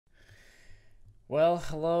Well,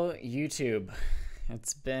 hello YouTube.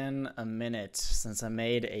 It's been a minute since I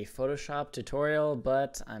made a Photoshop tutorial,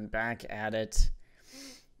 but I'm back at it.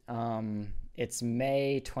 It's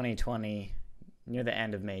May 2020, near the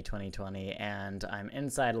end of May 2020, and I'm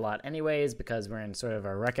inside a lot anyways because we're in sort of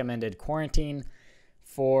a recommended quarantine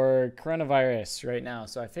for coronavirus right now.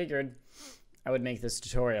 So I figured I would make this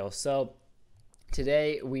tutorial. So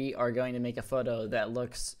today we are going to make a photo that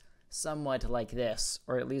looks somewhat like this,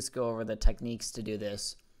 or at least go over the techniques to do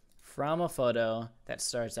this from a photo that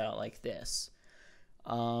starts out like this.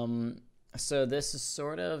 So this is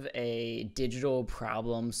sort of a digital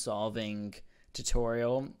problem solving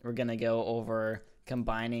tutorial. We're going to go over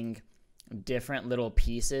combining different little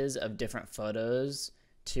pieces of different photos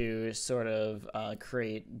to sort of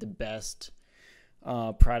create the best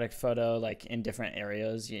product photo, like in different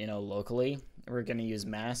areas, locally. We're going to use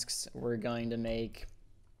masks. We're going to make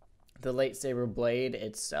the lightsaber blade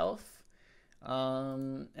itself,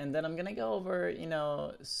 and then I'm gonna go over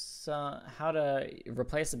how to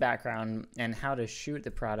replace the background and how to shoot the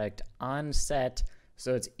product on set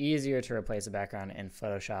so it's easier to replace the background in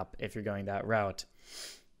Photoshop if you're going that route.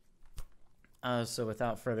 So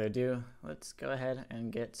without further ado, let's go ahead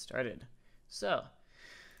and get started. So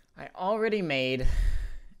I already made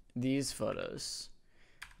these photos,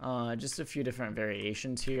 just a few different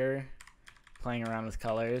variations here, playing around with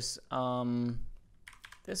colors.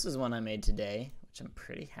 This is one I made today, which I'm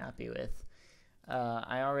pretty happy with.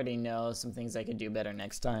 I already know some things I could do better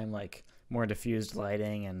next time, like more diffused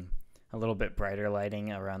lighting and a little bit brighter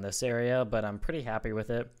lighting around this area, but I'm pretty happy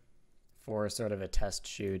with it for sort of a test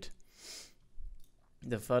shoot.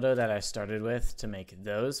 The photo that I started with to make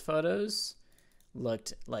those photos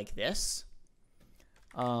looked like this.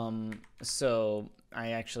 So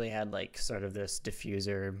I actually had like sort of this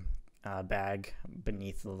diffuser bag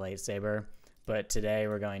beneath the lightsaber, but today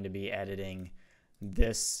we're going to be editing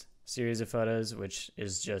this series of photos, which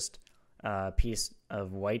is just a piece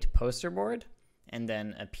of white poster board and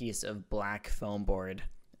then a piece of black foam board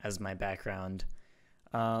as my background.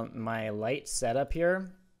 My light setup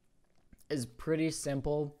here is pretty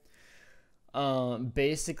simple.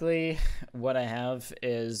 Basically what I have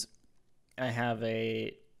is I have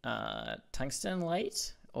a tungsten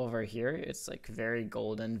light over here. It's like very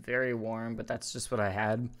golden, very warm, but that's just what I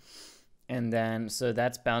had. And then so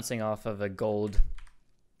that's bouncing off of a gold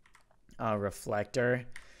reflector.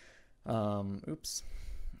 Oops,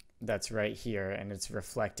 that's right here, and it's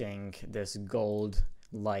reflecting this gold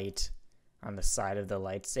light on the side of the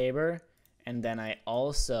lightsaber. And then I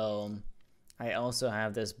also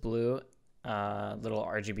have this blue little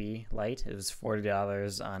RGB light. It was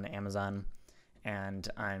 $40 on Amazon. And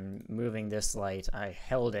I'm moving this light. I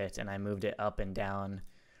held it and I moved it up and down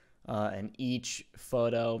in each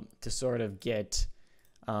photo to sort of get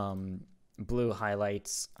blue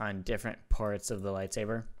highlights on different parts of the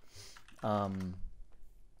lightsaber.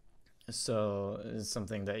 So it's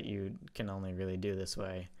something that you can only really do this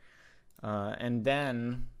way. And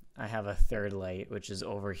then I have a third light, which is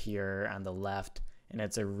over here on the left, and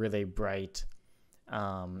it's a really bright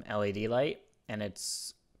LED light, and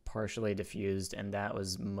it's partially diffused, and that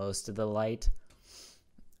was most of the light.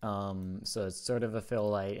 So it's sort of a fill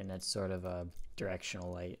light, and it's sort of a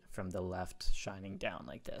directional light from the left shining down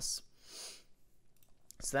like this.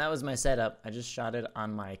 So that was my setup. I just shot it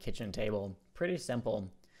on my kitchen table. Pretty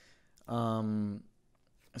simple.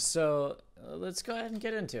 So let's go ahead and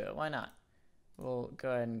get into it. Why not? We'll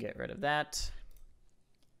go ahead and get rid of that.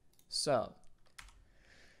 So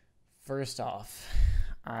first off,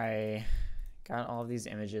 I got all of these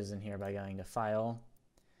images in here by going to File,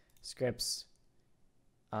 Scripts,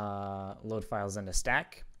 Load Files into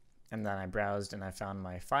Stack, and then I browsed and I found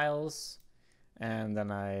my files, and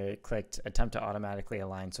then I clicked Attempt to Automatically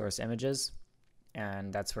Align Source Images,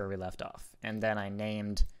 and that's where we left off. And then I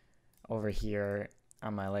named over here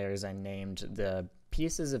on my layers, I named the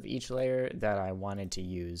pieces of each layer that I wanted to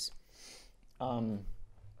use.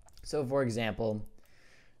 So for example,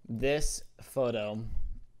 this photo,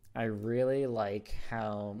 I really like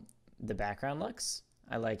how the background looks.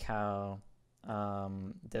 I like how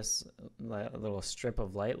this little strip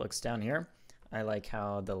of light looks down here. I like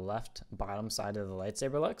how the left bottom side of the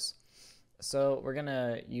lightsaber looks. So we're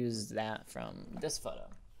gonna use that from this photo.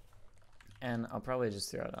 And I'll probably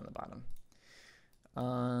just throw it on the bottom.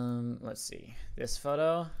 Let's see. This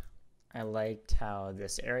photo, I liked how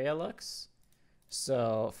this area looks.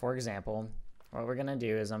 So for example, what we're gonna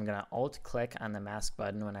do is I'm gonna alt-click on the mask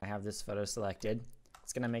button when I have this photo selected.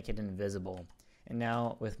 It's gonna make it invisible. And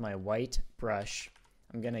now with my white brush,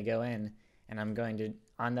 I'm gonna go in and I'm going to,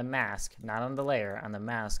 on the mask, not on the layer, on the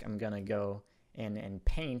mask, I'm gonna go in and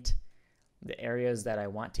paint the areas that I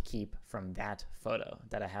want to keep from that photo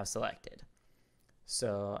that I have selected.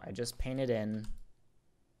 So I just painted in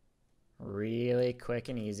really quick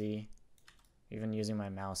and easy, even using my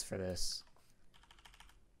mouse for this,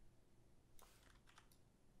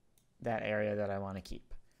 that area that I want to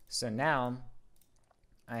keep. So now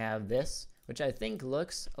I have this, which I think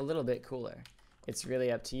looks a little bit cooler. It's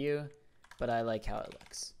really up to you, but I like how it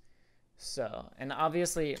looks. So, and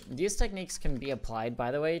obviously these techniques can be applied,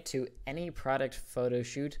 by the way, to any product photo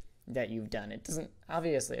shoot that you've done. It doesn't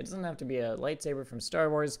have to be a lightsaber from Star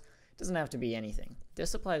Wars. It doesn't have to be anything.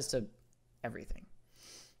 This applies to everything.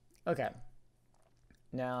 Okay.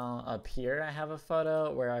 Now up here I have a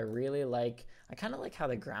photo where I kind of like how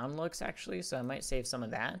the ground looks actually, so I might save some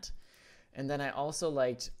of that. And then I also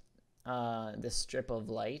liked this strip of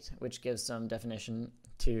light, which gives some definition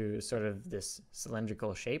to sort of this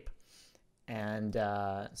cylindrical shape and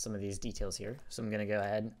some of these details here. So I'm going to go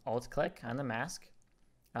ahead, Alt-click on the mask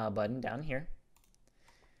button down here.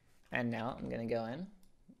 And now I'm going to go in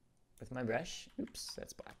with my brush, oops,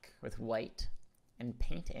 that's black, with white, and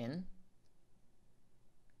paint in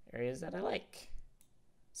areas that I like.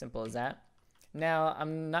 Simple as that. Now,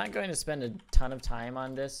 I'm not going to spend a ton of time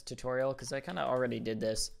on this tutorial because I kind of already did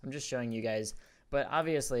this. I'm just showing you guys. But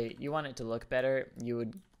obviously, you want it to look better. You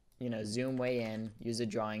would, zoom way in, use a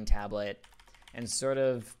drawing tablet, and sort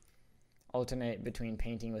of alternate between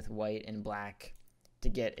painting with white and black to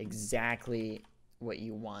get exactly what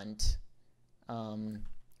you want.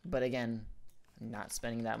 But again, I'm not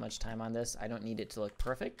spending that much time on this. I don't need it to look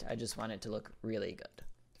perfect. I just want it to look really good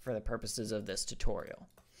for the purposes of this tutorial.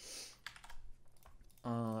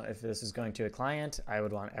 If this is going to a client, I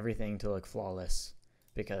would want everything to look flawless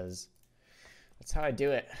because that's how I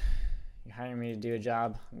do it. You hire me to do a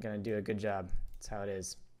job, I'm going to do a good job. That's how it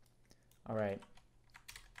is. All right.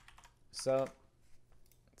 So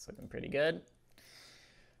it's looking pretty good.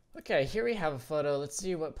 Okay, here we have a photo. Let's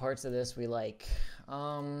see what parts of this we like.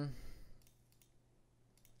 I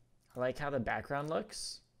like how the background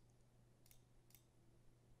looks.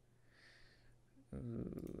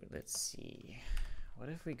 Ooh, let's see. What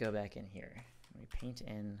if we go back in here and we paint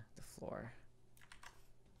in the floor?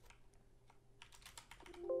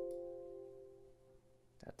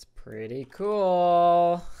 That's pretty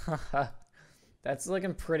cool. That's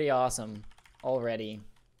looking pretty awesome already.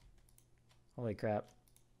 Holy crap.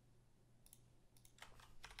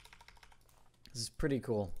 This is pretty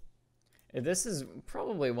cool. This is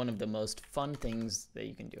probably one of the most fun things that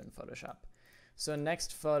you can do in Photoshop. So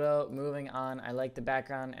next photo, moving on, I like the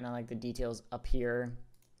background and I like the details up here.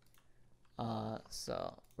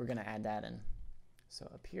 So we're gonna add that in. So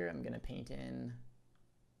up here, I'm gonna paint in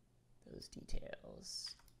those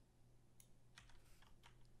details.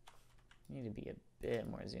 Need to be a bit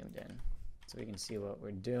more zoomed in so we can see what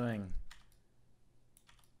we're doing.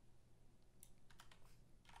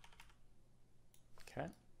 Okay.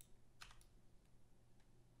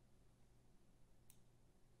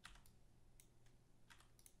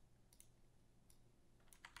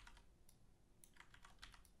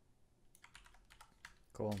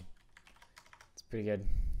 Cool. It's pretty good.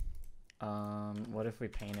 What if we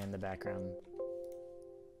paint in the background?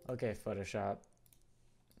 Okay, Photoshop.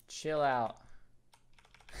 Chill out.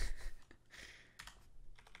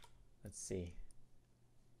 Let's see.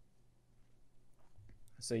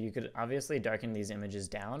 So you could obviously darken these images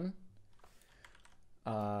down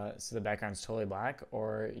so the background's totally black,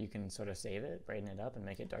 or you can sort of save it, brighten it up, and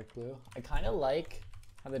make it dark blue. I kind of like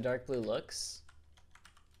how the dark blue looks.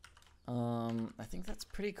 I think that's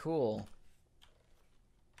pretty cool.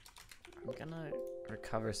 I'm gonna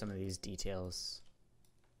recover some of these details.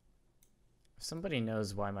 If somebody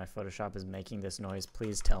knows why my Photoshop is making this noise,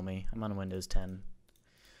 please tell me. I'm on Windows 10.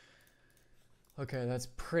 Okay, that's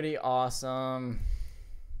pretty awesome.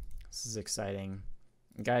 This is exciting.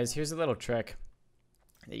 Guys, here's a little trick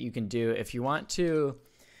that you can do if you want to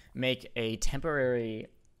make a temporary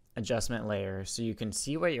adjustment layer so you can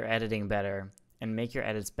see what you're editing better and make your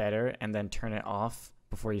edits better and then turn it off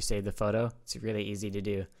before you save the photo. It's really easy to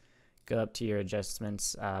do. Go up to your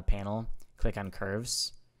adjustments panel, click on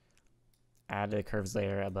curves, add a curves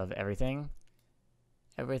layer above everything,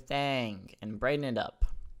 and brighten it up.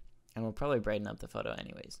 And we'll probably brighten up the photo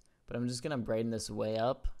anyways, but I'm just gonna brighten this way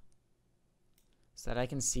up so that I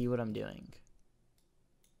can see what I'm doing.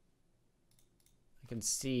 I can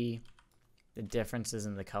see the differences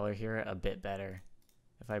in the color here a bit better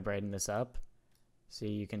if I brighten this up. So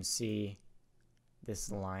you can see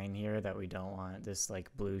this line here that we don't want, this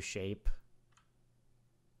like blue shape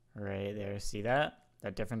right there. See that?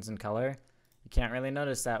 That difference in color? You can't really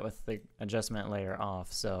notice that with the adjustment layer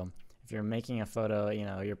off. So if if you're making a photo, you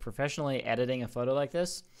know, you're professionally editing a photo like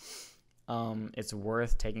this, it's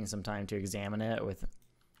worth taking some time to examine it with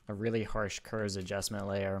a really harsh curves adjustment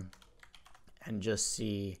layer and just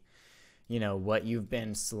see, you know, what you've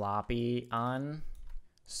been sloppy on.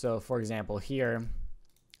 So for example, here,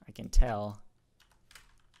 I can tell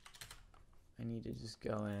I need to just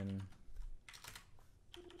go in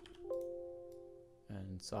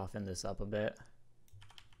and soften this up a bit.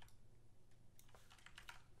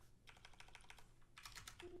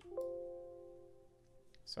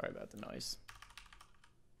 Sorry about the noise.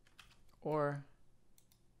 Or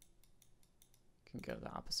you can go the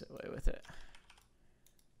opposite way with it.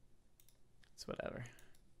 It's whatever.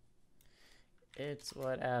 It's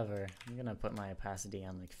whatever. I'm gonna put my opacity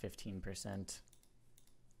on like 15%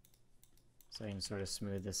 so I can sort of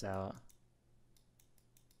smooth this out.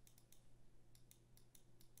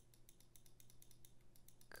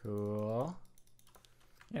 Cool.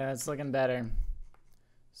 Yeah, it's looking better.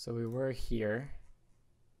 So we were here.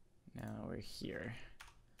 Now we're here.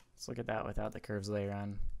 Let's look at that without the curves layer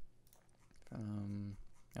on.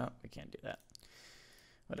 Oh, we can't do that.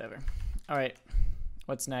 Whatever. All right,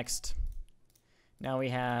 what's next? Now we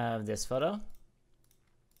have this photo.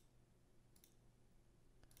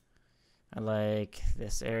 I like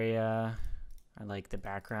this area. I like the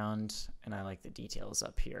background, and I like the details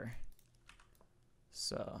up here.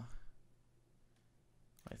 So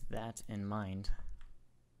with that in mind,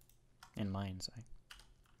 sorry.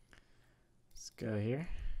 Let's go here,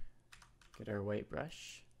 get our white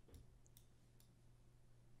brush,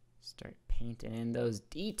 start painting in those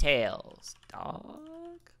details,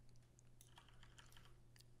 dog.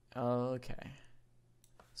 Okay,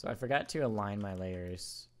 so I forgot to align my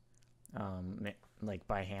layers like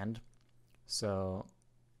by hand, so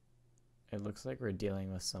it looks like we're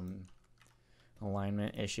dealing with some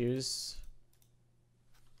alignment issues.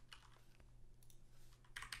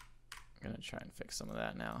 I'm gonna try and fix some of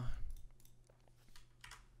that now.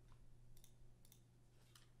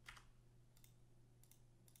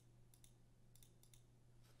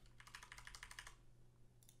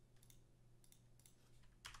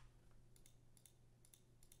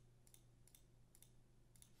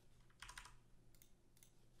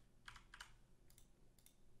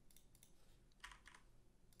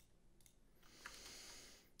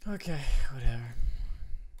 Okay, whatever.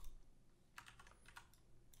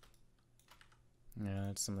 Yeah,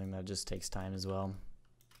 it's something that just takes time as well.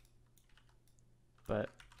 But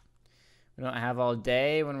we don't have all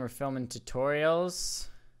day when we're filming tutorials.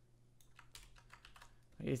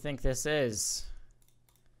 What do you think this is?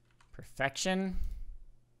 Perfection?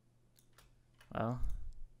 Well,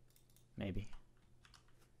 maybe.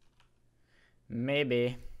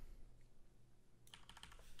 Maybe.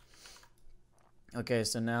 Okay,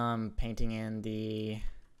 so now I'm painting in the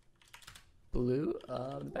blue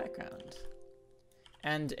of the background.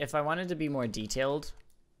 And if I wanted to be more detailed,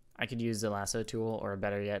 I could use the lasso tool, or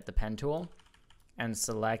better yet, the pen tool, and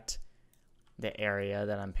select the area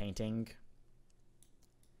that I'm painting.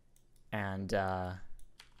 And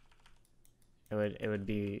it would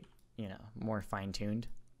be, you know, more fine-tuned.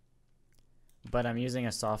 But I'm using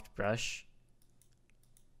a soft brush,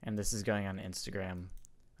 and this is going on Instagram.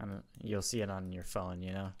 You'll see it on your phone,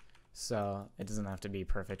 you know? So it doesn't have to be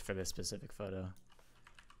perfect for this specific photo.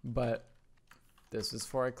 But this is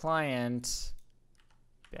for a client.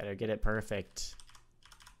 Better get it perfect.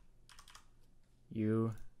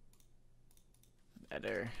 You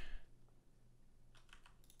better.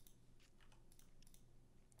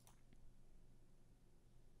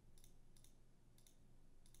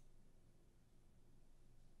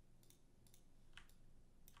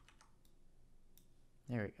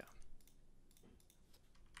 There we go.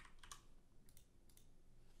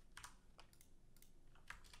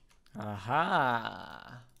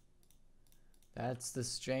 Aha! That's the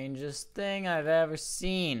strangest thing I've ever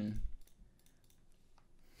seen.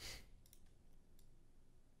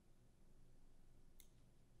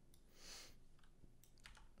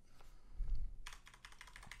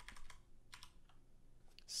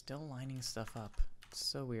 Still lining stuff up. It's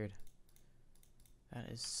so weird. That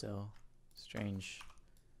is so strange.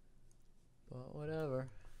 But whatever.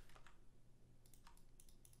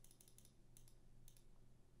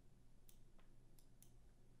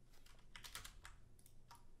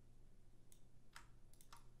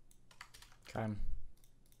 Okay.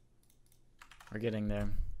 We're getting there.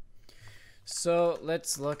 So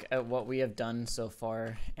let's look at what we have done so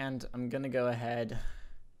far. And I'm going to go ahead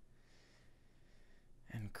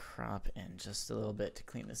and crop in just a little bit to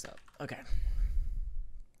clean this up. Okay.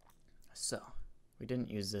 So we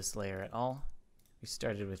didn't use this layer at all. We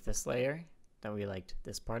started with this layer that we liked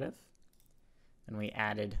this part of. Then we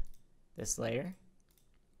added this layer.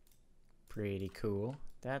 Pretty cool.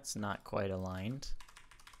 That's not quite aligned.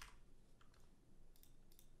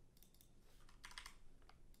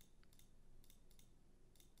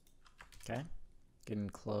 Okay, getting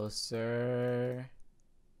closer.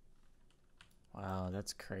 Wow,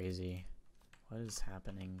 that's crazy. What is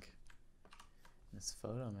happening in this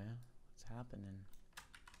photo, man? What's happening?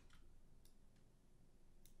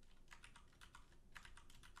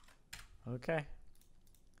 Okay.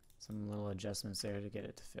 Some little adjustments there to get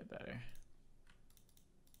it to fit better.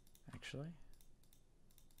 Actually.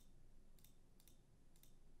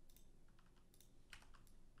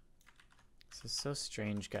 This is so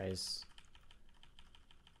strange, guys.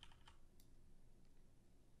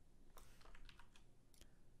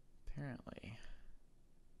 Apparently,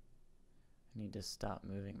 I need to stop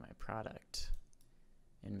moving my product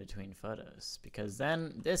in between photos because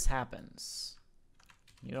then this happens.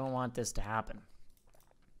 You don't want this to happen.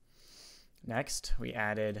 Next, we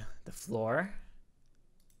added the floor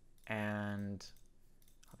and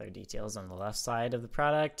other details on the left side of the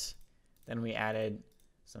product. Then we added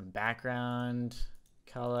some background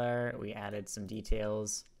color. We added some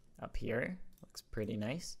details up here. Looks pretty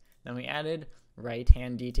nice. Then we added right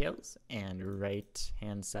hand details and right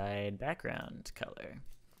hand side background color.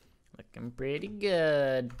 Looking pretty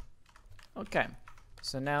good. Okay,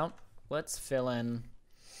 so now let's fill in,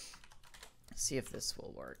 see if this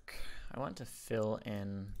will work. I want to fill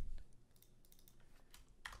in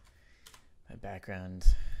my background.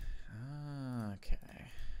 Okay,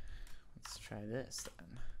 let's try this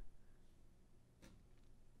then.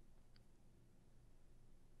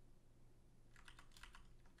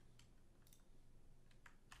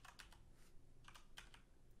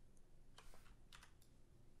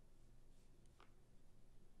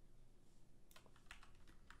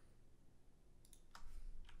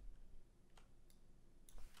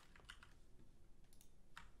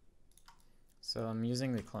 So I'm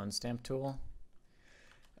using the clone stamp tool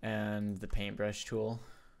and the paintbrush tool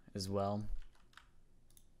as well.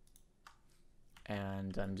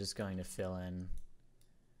 And I'm just going to fill in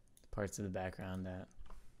the parts of the background that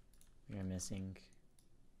we are missing.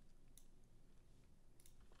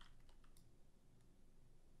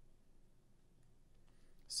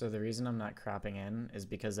 So the reason I'm not cropping in is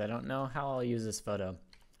because I don't know how I'll use this photo.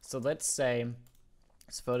 So let's say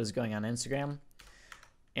this photo is going on Instagram.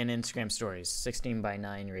 In Instagram stories,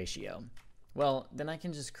 16:9 ratio. Well, then I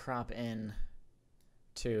can just crop in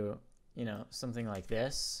to, you know, something like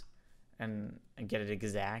this and get it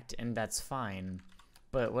exact, and that's fine.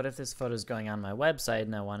 But what if this photo is going on my website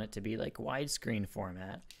and I want it to be like widescreen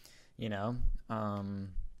format, you know?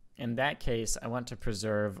 In that case, I want to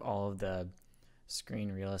preserve all of the screen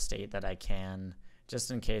real estate that I can,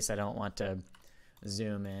 just in case I don't want to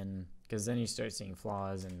zoom in, because then you start seeing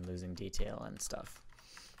flaws and losing detail and stuff.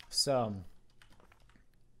 So,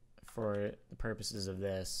 for the purposes of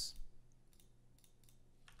this,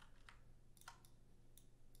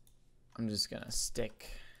 I'm just going to stick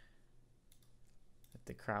with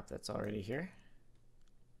the crop that's already here.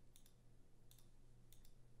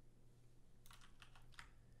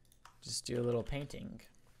 Just do a little painting,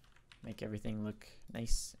 make everything look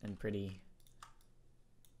nice and pretty.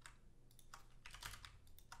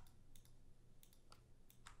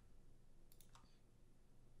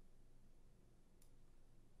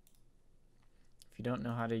 If you don't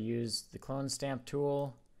know how to use the clone stamp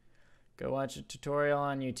tool, go watch a tutorial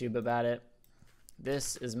on YouTube about it.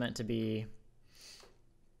 This is meant to be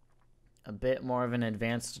a bit more of an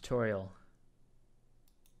advanced tutorial.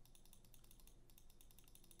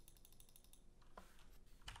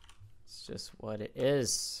 It's just what it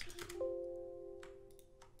is.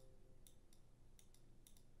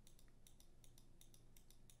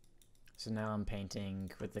 So now I'm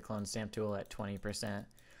painting with the clone stamp tool at 20%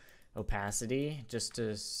 opacity, just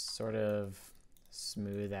to sort of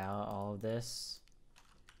smooth out all of this.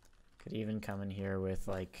 Could even come in here with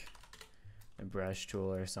like a brush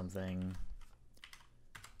tool or something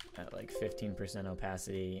at like 15%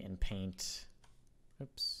 opacity and paint.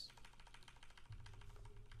 Oops.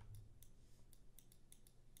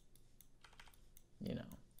 You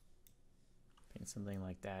know, paint something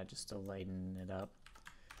like that just to lighten it up.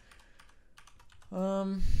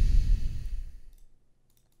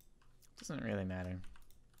 Doesn't really matter.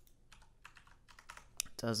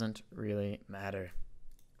 Doesn't really matter.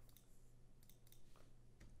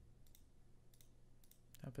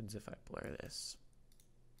 What happens if I blur this?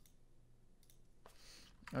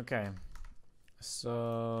 Okay,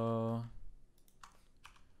 so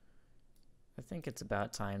I think it's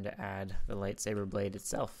about time to add the lightsaber blade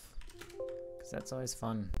itself, because that's always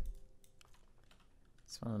fun.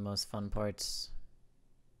 It's one of the most fun parts.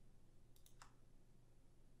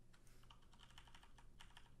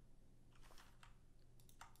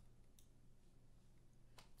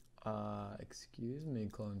 Excuse me,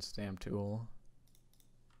 clone stamp tool.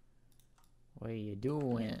 What are you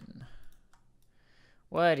doing?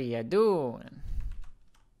 What are you doing?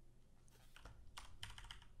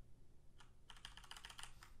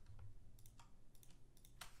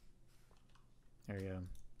 There we go.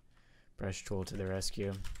 Brush tool to the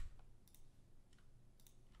rescue.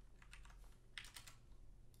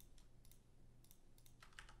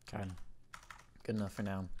 Okay. Good enough for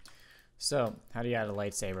now. So, how do you add a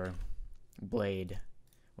lightsaber? Blade.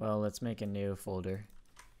 Well, let's make a new folder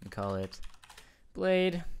and call it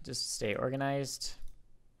Blade. Just to stay organized.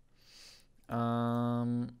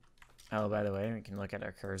 Oh, by the way, we can look at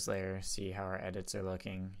our curves layer, see how our edits are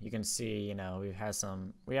looking. You can see, you know, we have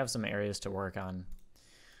some areas to work on.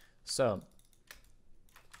 So,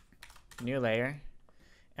 new layer,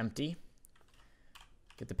 empty.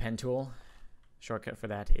 Get the pen tool. Shortcut for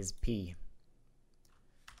that is P.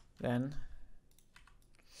 Then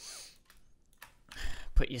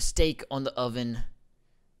put your steak on the oven,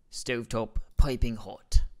 stovetop, piping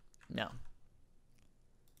hot. Now,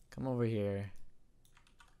 come over here.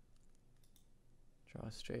 Draw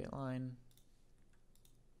a straight line.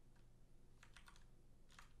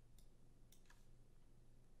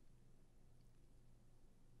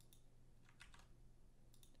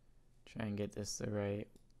 Try and get this the right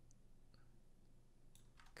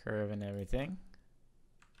curve and everything.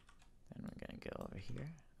 Then we're gonna go over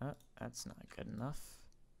here. Oh, that's not good enough.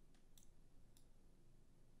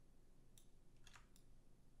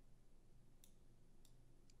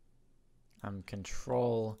 I'm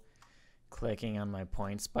control clicking on my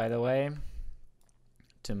points, by the way,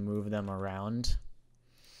 to move them around.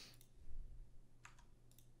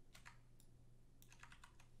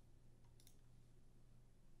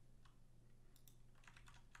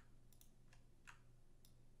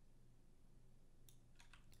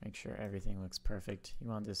 Make sure everything looks perfect. You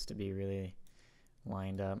want this to be really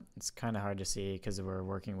lined up. It's kind of hard to see because we're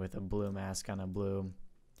working with a blue mask on a blue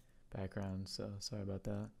background, so sorry about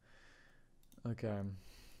that. Okay. I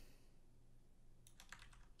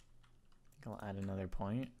think I'll add another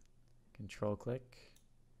point. Control click.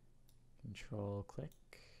 Control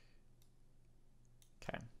click.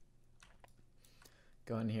 Okay.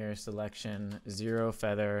 Go in here, selection, 0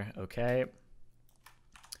 feather, okay.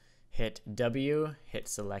 Hit W, hit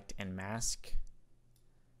select and mask.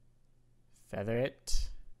 Feather it.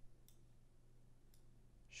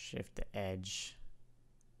 Shift the edge.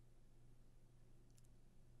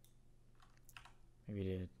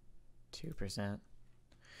 Maybe to 2%.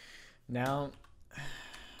 Now,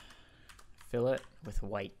 fill it with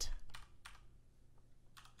white.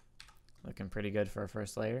 Looking pretty good for our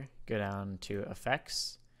first layer. Go down to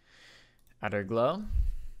effects, outer glow.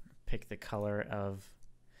 Pick the color of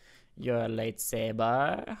your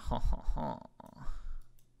lightsaber. I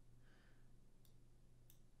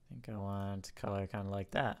think I want color kind of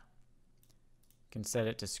like that. You can set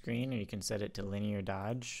it to screen or you can set it to linear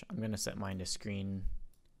dodge. I'm going to set mine to screen.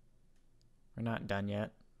 We're not done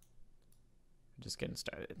yet. We're just getting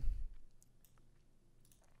started.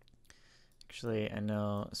 Actually, I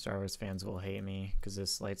know Star Wars fans will hate me because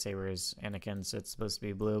this lightsaber is Anakin, so it's supposed to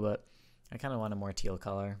be blue, but I kind of want a more teal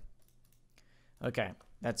color. Okay,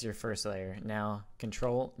 that's your first layer. Now,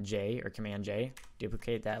 Control J or Command J,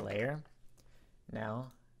 duplicate that layer.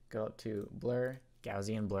 Now, go up to Blur,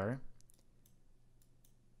 Gaussian Blur.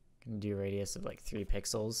 Can do a radius of like 3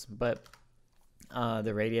 pixels, but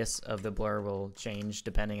the radius of the blur will change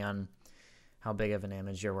depending on how big of an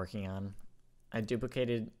image you're working on. I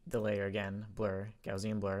duplicated the layer again, Blur,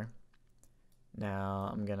 Gaussian Blur. Now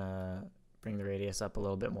I'm gonna bring the radius up a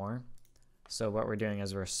little bit more. So what we're doing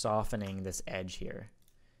is we're softening this edge here.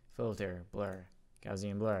 Filter, Blur,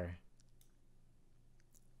 Gaussian Blur.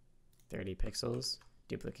 30 pixels.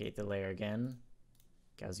 Duplicate the layer again.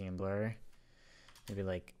 Gaussian Blur. Maybe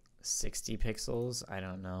like 60 pixels. I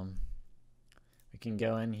don't know. We can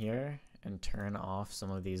go in here and turn off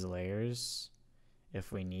some of these layers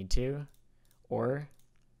if we need to. Or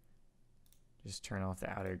just turn off the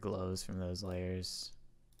outer glows from those layers.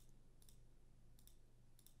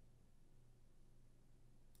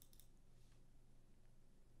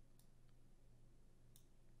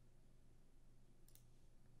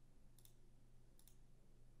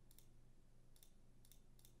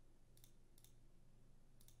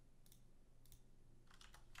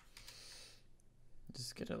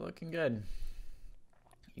 Just get it looking good.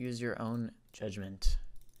 Use your own judgment.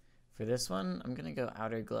 For this one, I'm gonna go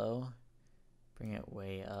outer glow, bring it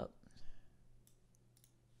way up.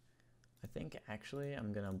 think actually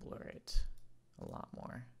I'm gonna blur it a lot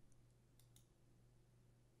more.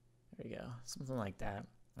 There we go, something like that.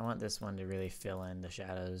 I want this one to really fill in the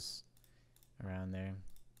shadows around there.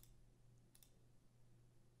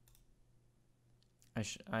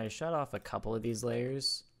 I shut off a couple of these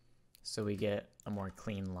layers so we get a more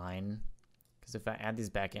clean line, because if I add these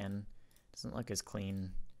back in, it doesn't look as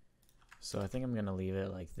clean. So I think I'm gonna leave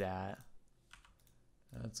it like that.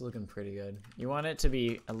 That's looking pretty good. You want it to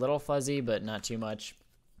be a little fuzzy, but not too much.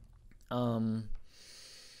 Let's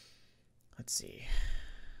see.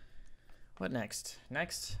 What next?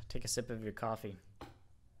 Next, take a sip of your coffee.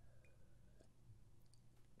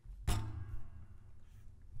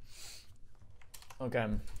 Okay.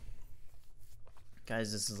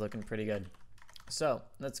 Guys, this is looking pretty good. So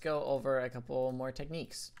let's go over a couple more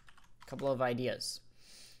techniques, a couple of ideas.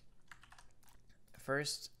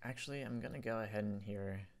 First, actually, I'm gonna go ahead and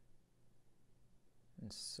here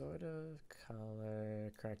and sort of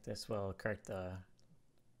correct this. Well, correct the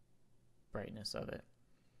brightness of it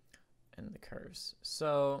and the curves.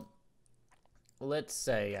 So let's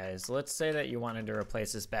say, guys, let's say that you wanted to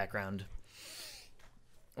replace this background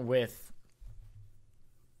with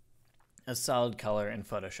a solid color in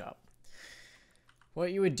Photoshop.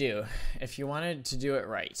 What you would do if you wanted to do it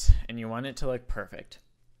right and you want it to look perfect,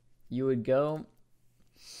 you would go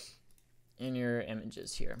in your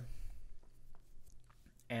images here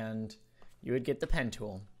and you would get the pen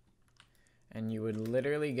tool and you would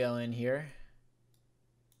literally go in here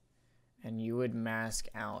and you would mask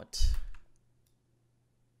out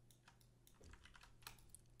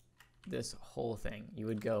this whole thing. You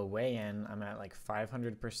would go way in. I'm at like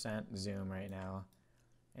 500% zoom right now,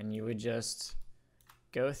 and you would just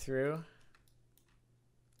go through,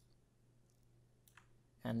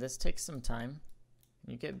 and this takes some time.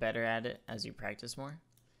 You get better at it as you practice more,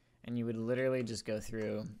 and you would literally just go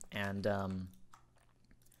through and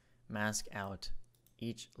mask out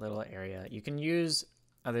each little area. You can use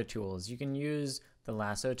other tools. You can use the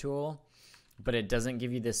lasso tool, but it doesn't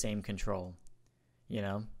give you the same control, you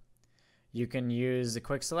know? You can use the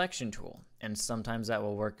quick selection tool, and sometimes that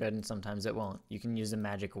will work good and sometimes it won't. You can use the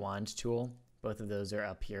magic wand tool. Both of those are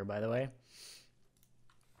up here, by the way.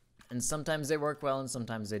 And sometimes they work well and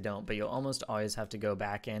sometimes they don't, but you'll almost always have to go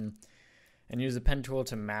back in and use the pen tool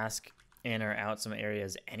to mask in or out some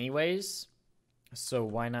areas anyways. So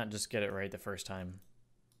why not just get it right the first time?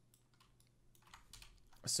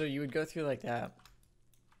 So you would go through like that.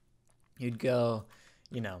 You'd go,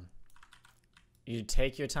 you know, you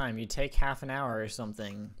take your time. You take half an hour or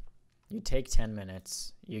something. You take 10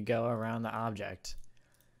 minutes. You go around the object.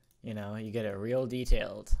 You know, you get it real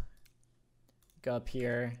detailed. Go up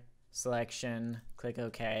here, selection, click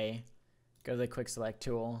OK. Go to the quick select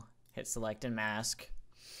tool, hit select and mask.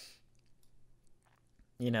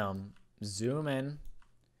 You know, zoom in,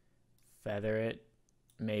 feather it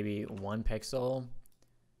maybe 1 pixel,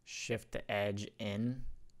 shift the edge in.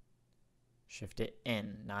 Shift it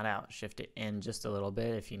in, not out. Shift it in just a little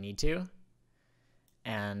bit if you need to.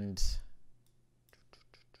 And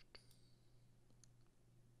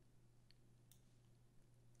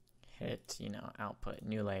hit, you know, output,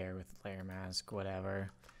 new layer with layer mask,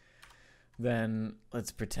 whatever. Then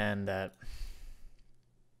let's pretend that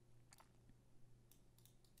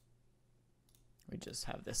we just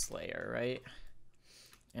have this layer, right?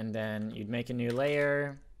 And then you'd make a new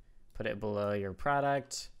layer, put it below your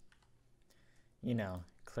product. You know,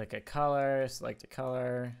 click a color, select a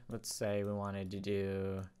color. Let's say we wanted to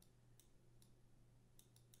do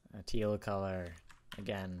a teal color.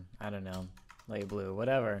 Again, I don't know, light blue,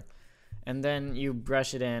 whatever. And then you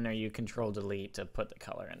brush it in or you control delete to put the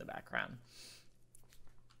color in the background.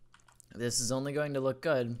 This is only going to look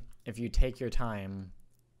good if you take your time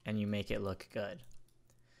and you make it look good.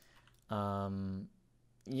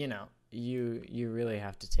 You know, you really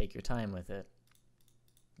have to take your time with it.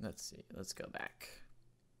 Let's see, let's go back.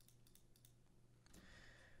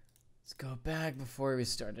 Let's go back before we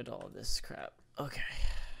started all of this crap. Okay.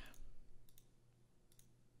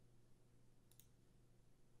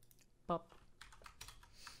 Pop.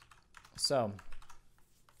 So,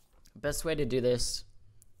 best way to do this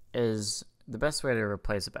is, the best way to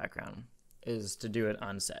replace a background is to do it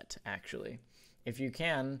on set, actually. If you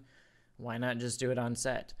can, why not just do it on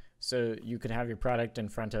set? So you could have your product in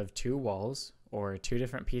front of 2 walls, or 2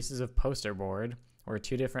 different pieces of poster board, or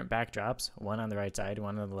 2 different backdrops, one on the right side,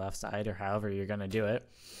 one on the left side, or however you're going to do it,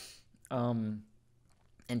 and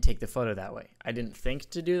take the photo that way. I didn't think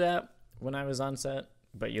to do that when I was on set,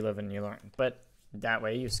 but you live and you learn. But that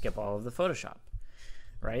way you skip all of the Photoshop,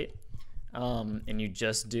 right? And you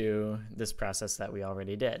just do this process that we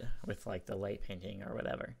already did with like the light painting or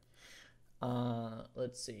whatever.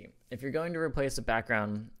 Let's see. If you're going to replace a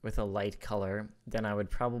background with a light color, then I would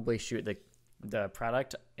probably shoot the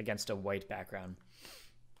product against a white background,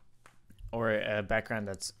 or a background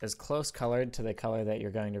that's as close colored to the color that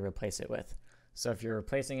you're going to replace it with. So if you're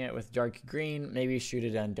replacing it with dark green, maybe shoot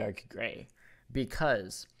it on dark gray,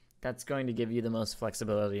 because that's going to give you the most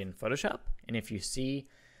flexibility in Photoshop. And if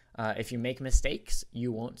you make mistakes,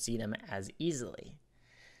 you won't see them as easily.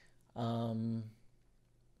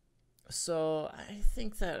 So I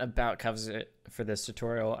think that about covers it for this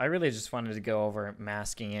tutorial. I really just wanted to go over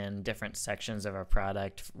masking in different sections of our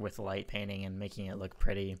product with light painting and making it look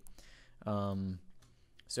pretty. So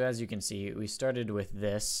as you can see, we started with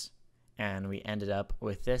this and we ended up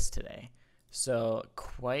with this today. So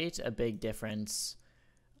quite a big difference.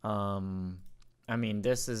 I mean,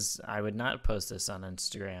 I would not post this on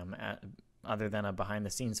Instagram other than a behind the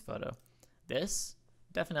scenes photo. This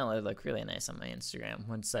definitely look really nice on my Instagram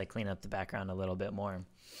once I clean up the background a little bit more.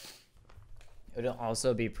 It would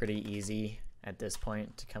also be pretty easy at this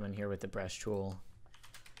point to come in here with the brush tool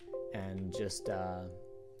and just,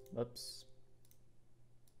 whoops.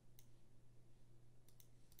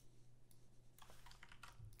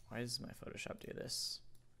 Why does my Photoshop do this?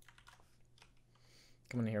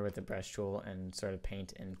 Come in here with the brush tool and sort of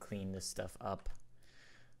paint and clean this stuff up.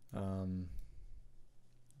 Clean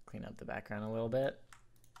up the background a little bit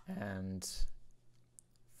and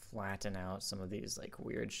flatten out some of these like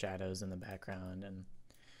weird shadows in the background and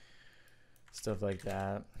stuff like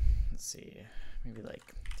that. Let's see, maybe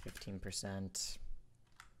like 15%.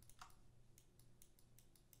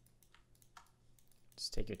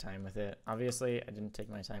 Just take your time with it. Obviously, I didn't take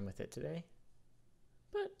my time with it today,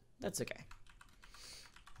 but that's okay.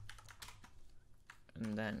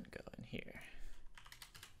 And then go in here.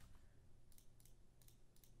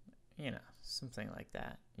 You know, something like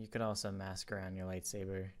that. You could also mask around your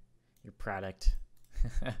lightsaber, your product.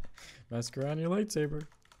 Mask around your lightsaber.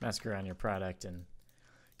 Mask around your product and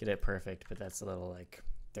get it perfect, but that's a little like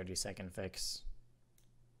 30-second fix.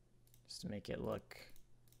 Just to make it look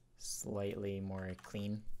slightly more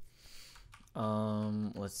clean.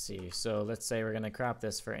 Let's see. So let's say we're gonna crop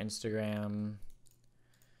this for Instagram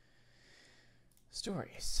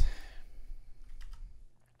stories.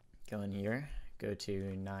 Go in here, go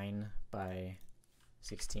to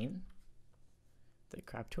 9:16, the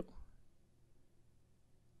crop tool,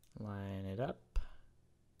 line it up,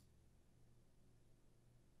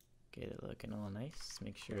 get it looking all nice,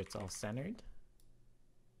 make sure it's all centered.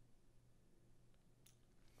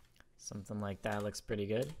 Something like that looks pretty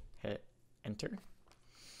good. Hit enter.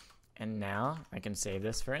 And now I can save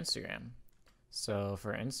this for Instagram. So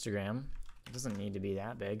for Instagram, it doesn't need to be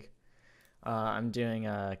that big. I'm doing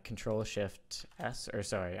a Control-Shift-S, or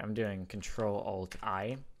sorry, I'm doing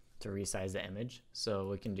Control-Alt-I to resize the image. So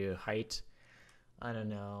we can do height, I don't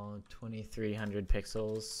know, 2300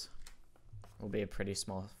 pixels will be a pretty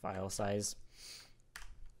small file size.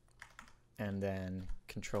 And then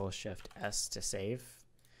Control-Shift-S to save.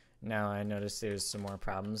 Now I notice there's some more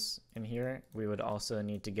problems in here. We would also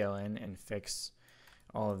need to go in and fix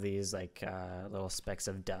all of these like little specks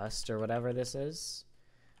of dust or whatever this is.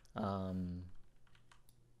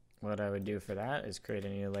 What I would do for that is create a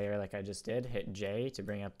new layer like I just did, hit J to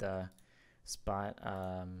bring up the spot,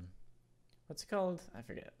 what's it called? I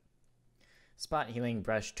forget. Spot healing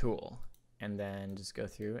brush tool, and then just go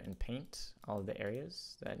through and paint all of the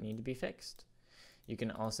areas that need to be fixed. You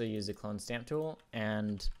can also use the clone stamp tool,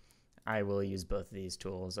 and I will use both of these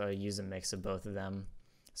tools. I use a mix of both of them.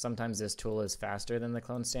 Sometimes this tool is faster than the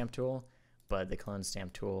clone stamp tool, but the clone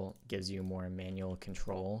stamp tool gives you more manual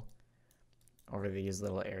control over these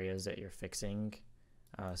little areas that you're fixing.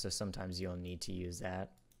 So sometimes you'll need to use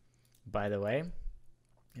that. By the way,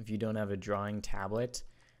 if you don't have a drawing tablet,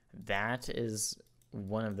 that is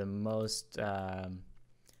one of the most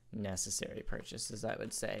necessary purchases, I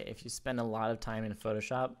would say. If you spend a lot of time in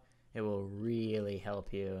Photoshop, it will really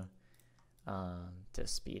help you to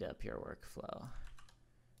speed up your workflow.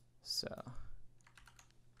 So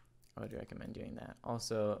I would recommend doing that.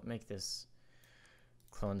 Also, make this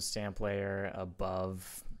clone stamp layer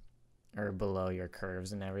above or below your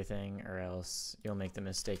curves and everything, or else you'll make the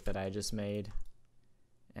mistake that I just made,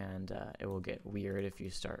 and it will get weird if you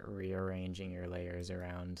start rearranging your layers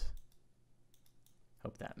around.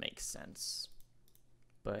 Hope that makes sense.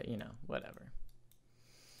 But, you know, whatever.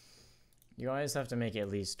 You always have to make at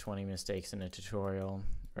least 20 mistakes in a tutorial,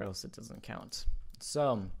 or else it doesn't count.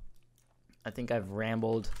 So, I think I've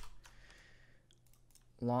rambled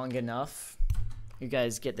long enough. You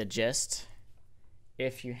guys get the gist.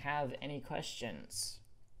 If you have any questions,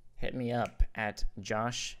 hit me up at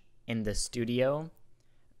joshinthestudio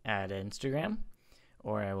at Instagram,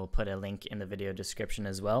 or I will put a link in the video description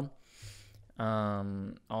as well.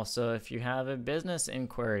 Also, if you have a business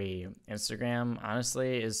inquiry, Instagram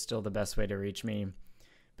honestly is still the best way to reach me,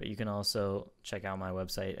 but you can also check out my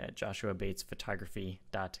website at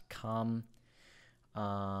joshuabatesphotography.com.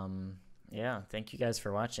 Yeah, thank you guys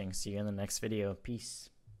for watching. See you in the next video. Peace.